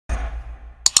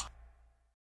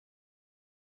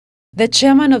The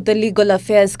chairman of the Legal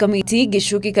Affairs Committee,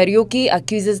 Gishuki Kariuki,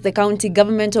 accuses the county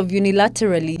government of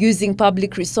unilaterally using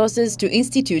public resources to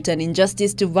institute an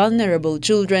injustice to vulnerable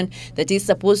children that is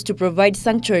supposed to provide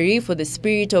sanctuary for the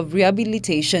spirit of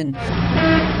rehabilitation.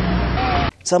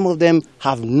 Some of them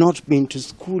have not been to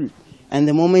school, and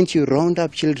the moment you round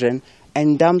up children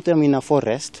and dump them in a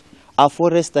forest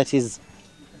that is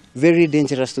very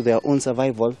dangerous to their own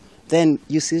survival, then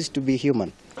you cease to be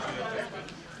human.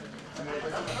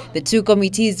 The two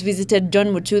committees visited John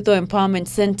Mututho Empowerment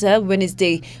Center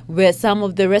Wednesday, where some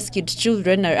of the rescued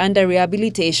children are under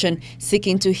rehabilitation,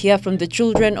 seeking to hear from the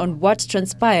children on what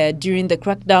transpired during the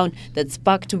crackdown that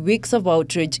sparked weeks of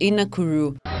outrage in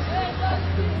Nakuru.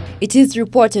 It is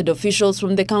reported officials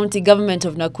from the county government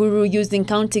of Nakuru, using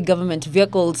county government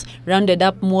vehicles, rounded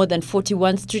up more than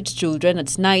 41 street children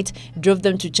at night, drove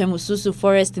them to Chemususu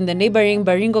forest in the neighboring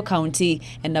Baringo County,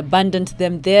 and abandoned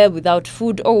them there without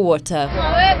food or water.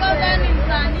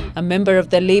 A member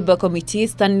of the Labour Committee,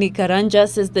 Stanley Karanja,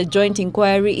 says the joint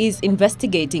inquiry is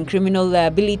investigating criminal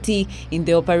liability in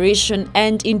the operation,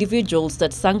 and individuals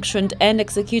that sanctioned and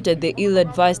executed the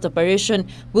ill-advised operation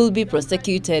will be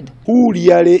prosecuted. Who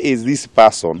really is this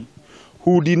person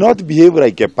who did not behave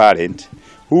like a parent,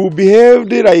 who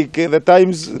behaved like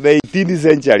the 18th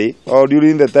century or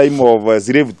during the time of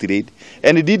slave trade,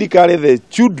 and did carry the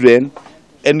children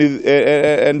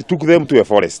and took them to a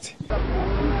forest?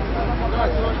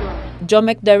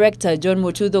 JOMEC Director John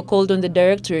Mututho called on the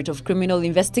Directorate of Criminal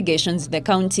Investigations in the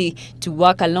county to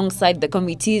work alongside the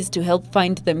committees to help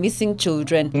find the missing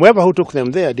children. Whoever who took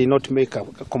them there did not make a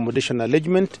accommodation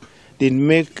arrangement, did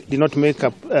not make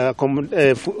a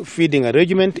feeding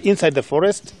arrangement inside the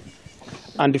forest,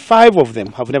 and 5 of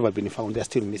them have never been found. They are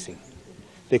still missing.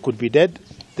 They could be dead,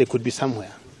 they could be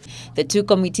somewhere. The two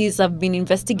committees have been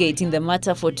investigating the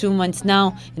matter for 2 months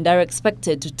now and are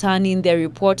expected to turn in their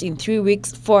report in 3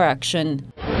 weeks for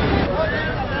action.